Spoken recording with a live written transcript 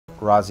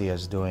Razia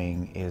is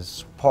doing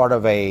is part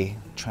of a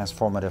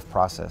transformative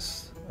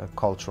process, a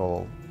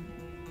cultural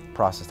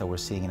process that we're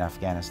seeing in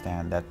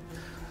Afghanistan, that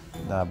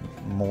the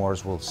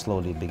Moors will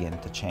slowly begin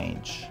to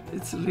change.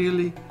 It's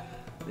really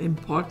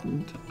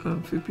important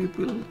for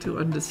people to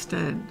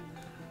understand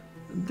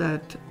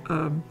that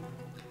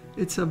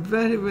it's a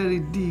very, very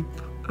deep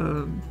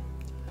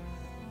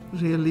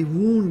really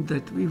wound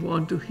that we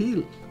want to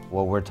heal.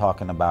 What we're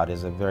talking about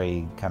is a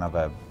very kind of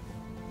a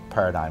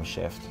paradigm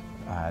shift,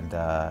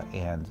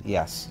 and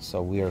yes,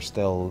 so we are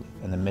still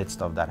in the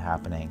midst of that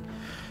happening.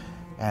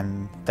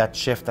 And that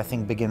shift, I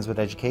think, begins with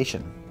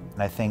education.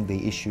 And I think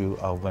the issue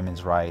of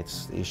women's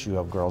rights, the issue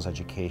of girls'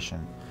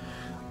 education,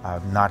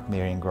 not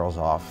marrying girls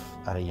off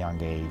at a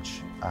young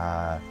age,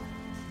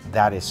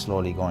 that is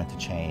slowly going to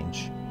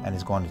change, and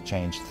it's going to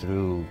change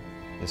through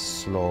this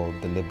slow,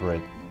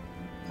 deliberate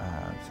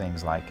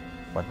things like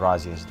what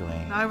Razia is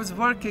doing. I was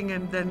working,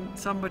 and then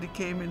somebody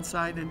came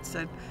inside and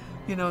said,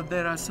 you know,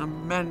 there are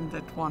some men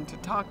that want to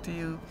talk to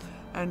you.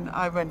 And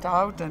I went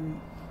out, and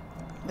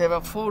there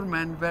were 4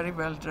 men very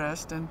well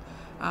dressed, and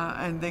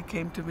they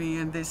came to me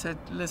and they said,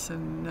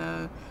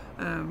 listen,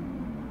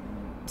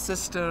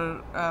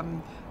 sister,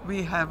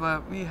 we have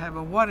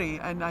a worry.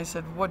 And I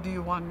said, what do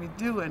you want me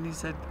to do? And he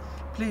said,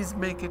 please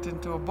make it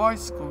into a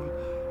boys' school.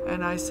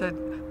 And I said,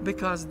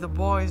 because the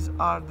boys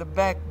are the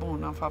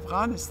backbone of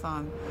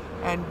Afghanistan,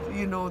 and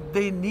you know,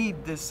 they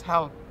need this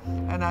help.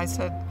 And I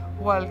said,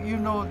 well, you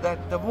know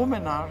that the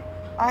women are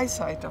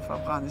eyesight of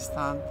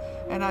Afghanistan.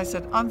 And I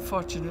said,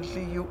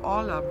 unfortunately, you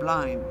all are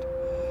blind,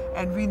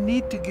 and we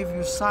need to give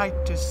you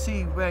sight to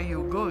see where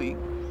you're going.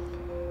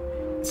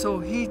 So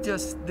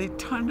they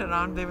turned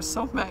around, they were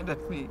so mad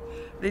at me.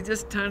 They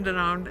just turned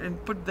around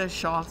and put their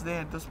shawls, they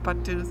had those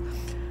pattus,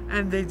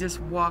 and they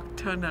just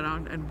turned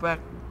around and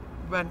went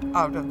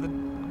out of the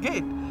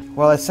gate.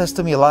 Well, it says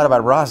to me a lot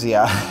about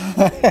Razia,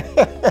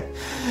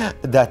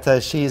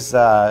 that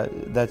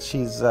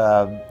she's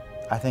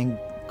I think,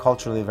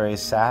 culturally very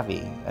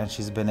savvy, and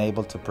she's been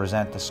able to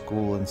present the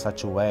school in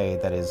such a way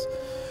that is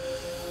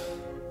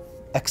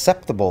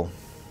acceptable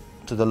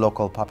to the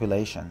local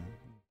population.